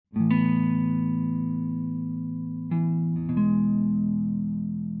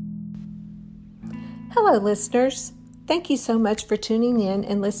Hello, listeners. Thank you so much for tuning in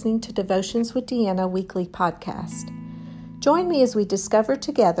and listening to Devotions with Deanna weekly podcast. Join me as we discover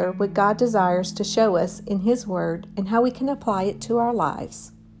together what God desires to show us in His Word and how we can apply it to our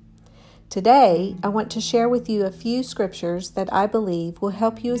lives. Today, I want to share with you a few scriptures that I believe will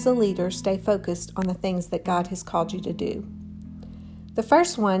help you as a leader stay focused on the things that God has called you to do. The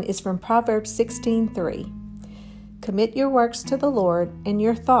first one is from Proverbs 16:3. Commit your works to the Lord, and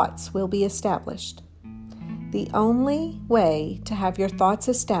your thoughts will be established. The only way to have your thoughts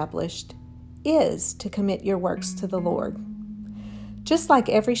established is to commit your works to the Lord. Just like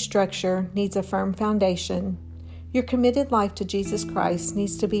every structure needs a firm foundation, your committed life to Jesus Christ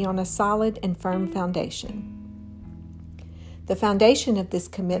needs to be on a solid and firm foundation. The foundation of this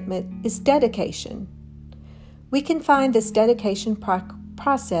commitment is dedication. We can find this dedication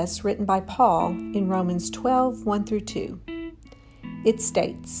process written by Paul in Romans 12:1-2. It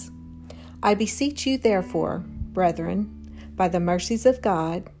states, I beseech you therefore, brethren, by the mercies of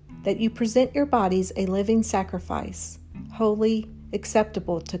God, that you present your bodies a living sacrifice, holy,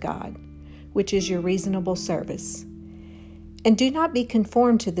 acceptable to God, which is your reasonable service. And do not be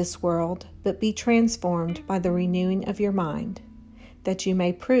conformed to this world, but be transformed by the renewing of your mind, that you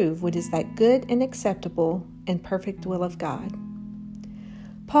may prove what is that good and acceptable and perfect will of God.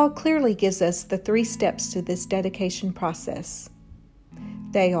 Paul clearly gives us the 3 steps to this dedication process.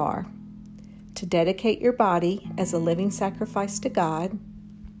 They are to dedicate your body as a living sacrifice to God,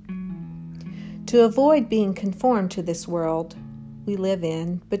 to avoid being conformed to this world we live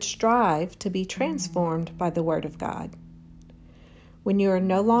in, but strive to be transformed by the Word of God. When you are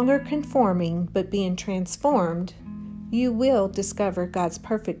no longer conforming, but being transformed, you will discover God's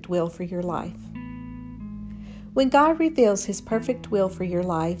perfect will for your life. When God reveals His perfect will for your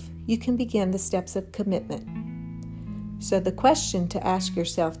life, you can begin the steps of commitment. So the question to ask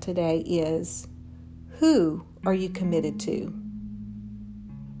yourself today is, who are you committed to?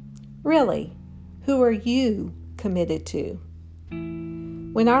 Really, who are you committed to?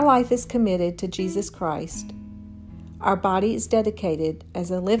 When our life is committed to Jesus Christ, our body is dedicated as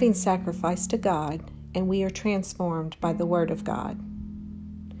a living sacrifice to God, and we are transformed by the Word of God.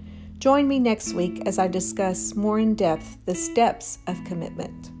 Join me next week as I discuss more in depth the steps of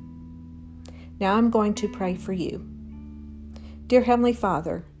commitment. Now I'm going to pray for you. Dear Heavenly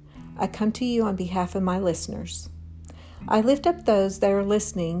Father, I come to you on behalf of my listeners. I lift up those that are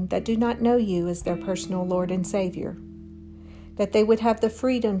listening that do not know you as their personal Lord and Savior, that they would have the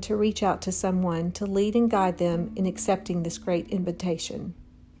freedom to reach out to someone to lead and guide them in accepting this great invitation.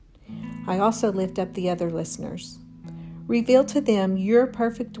 I also lift up the other listeners. Reveal to them your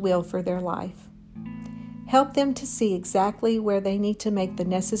perfect will for their life. Help them to see exactly where they need to make the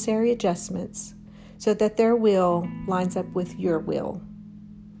necessary adjustments so that their will lines up with your will.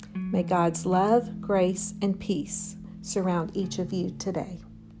 May God's love, grace, and peace surround each of you today.